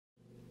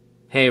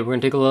Hey, we're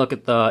going to take a look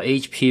at the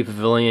HP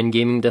Pavilion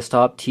gaming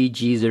desktop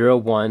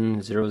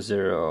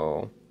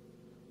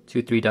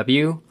tg01-0023w.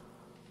 You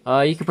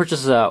can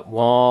purchase this at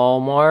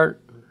Walmart.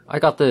 I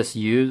got this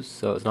used,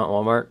 so it's not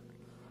Walmart.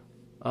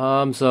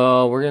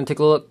 So we're going to take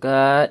a look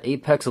at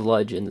Apex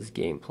Legends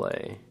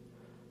gameplay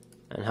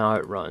and how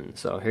it runs.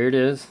 So here it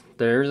is.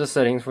 There's the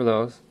settings for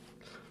those.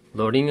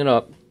 Loading it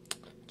up.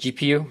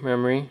 GPU,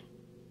 memory,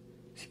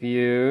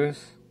 CPU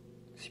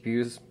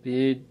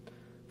speed,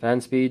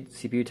 fan speed,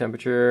 CPU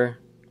temperature,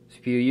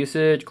 CPU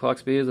usage, clock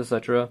speeds,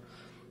 etc.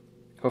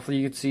 Hopefully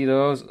you can see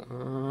those.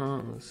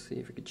 Let's see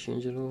if we could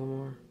change it a little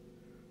more.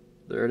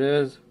 There it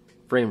is.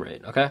 Frame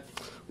rate. Okay.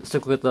 Let's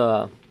take a look at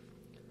the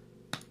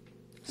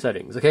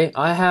settings. Okay.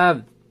 I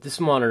have this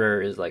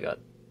monitor is like a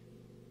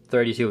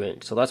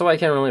 32-inch, so that's why I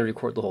can't really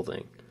record the whole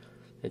thing.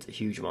 It's a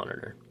huge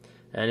monitor,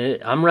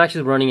 and I'm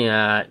actually running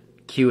at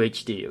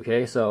QHD.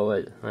 Okay, so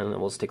and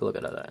we'll just take a look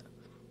at that.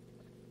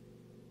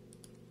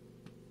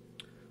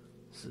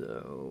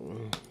 So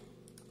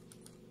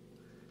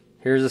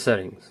here's the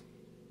settings.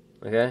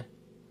 Okay,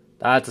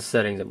 that's the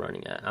settings I'm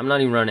running at. I'm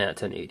not even running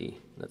at 1080.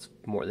 That's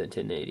more than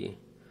 1080.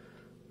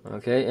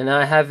 Okay, and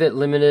I have it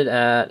limited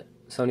at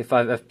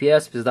 75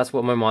 FPS because that's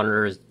what my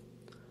monitor is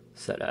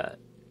set at.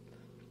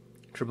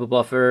 Triple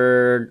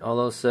buffered, all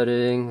those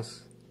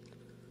settings.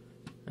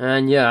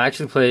 And yeah, I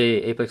actually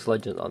play Apex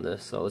Legends on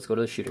this, so let's go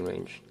to the shooting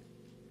range.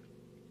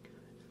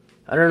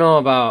 I don't know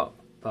about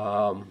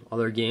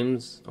other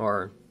games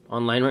or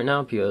online right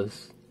now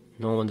because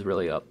no one's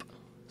really up.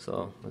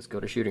 So let's go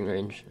to shooting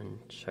range and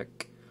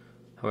check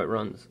how it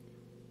runs.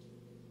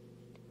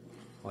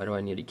 Why do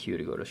I need a queue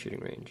to go to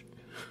shooting range?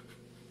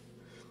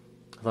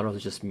 I thought it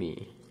was just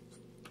me.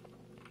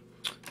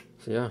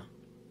 So yeah.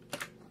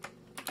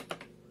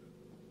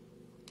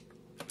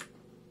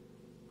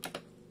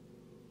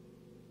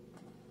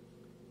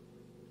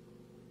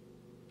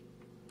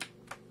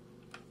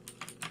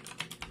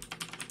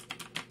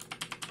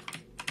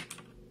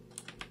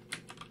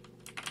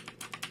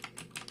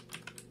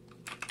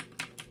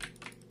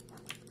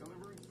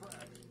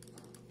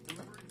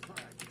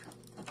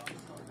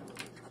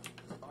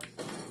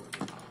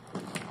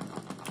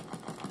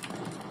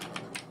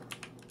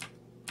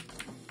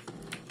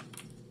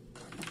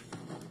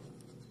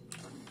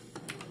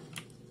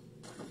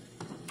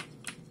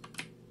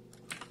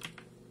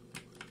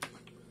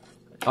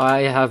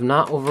 I have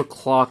not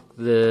overclocked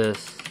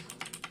this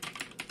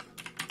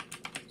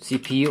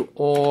CPU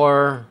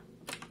or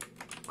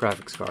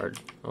graphics card.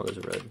 Oh, there's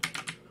a red.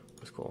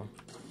 That's cool.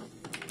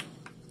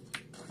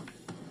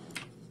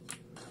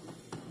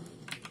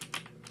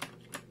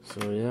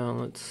 So yeah,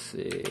 let's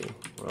see.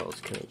 What else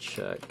can I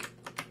check?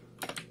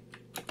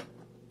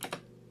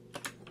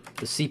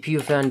 The CPU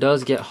fan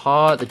does get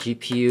hot. The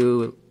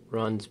GPU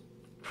runs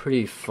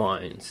pretty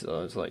fine.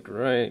 So it's like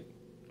right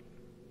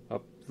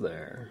up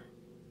there.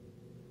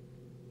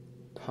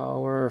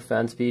 Power,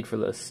 fan speed for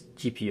the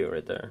GPU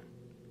right there.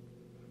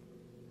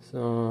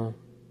 So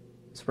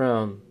it's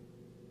around.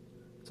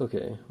 It's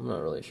okay. I'm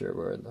not really sure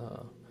where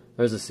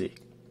there's a C.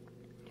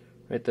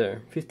 Right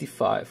there.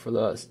 55 for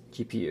the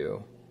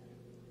GPU.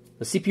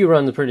 The CPU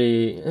runs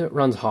it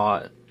runs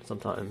hot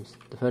sometimes,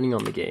 depending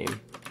on the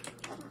game.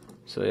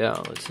 So yeah,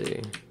 let's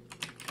see.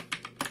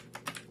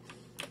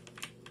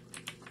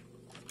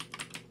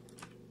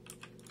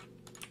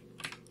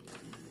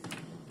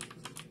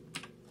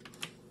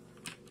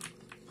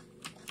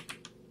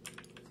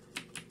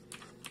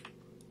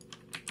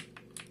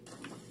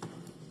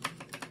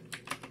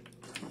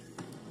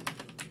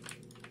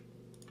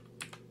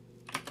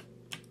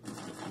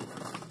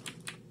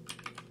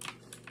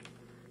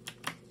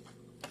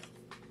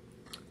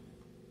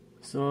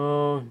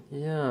 So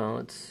yeah,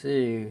 let's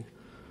see.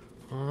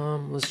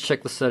 Let's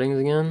check the settings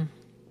again.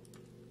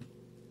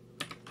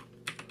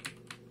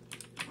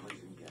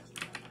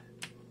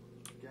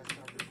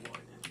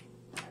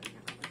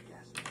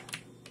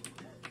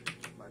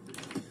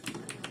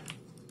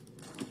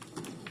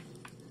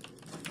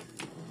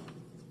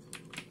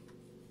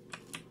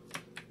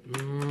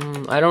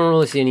 I don't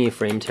really see any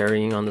frame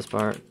tearing on this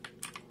part.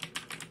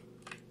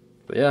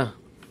 But yeah,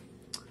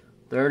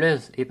 there it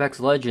is,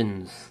 Apex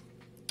Legends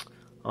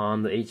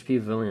on the HP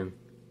Pavilion.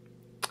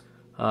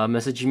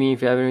 Message me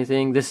if you have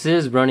anything. This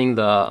is running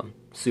the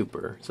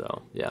Super,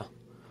 so yeah.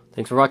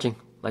 Thanks for watching.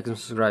 Like and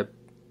subscribe.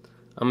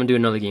 I'm gonna do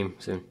another game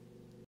soon.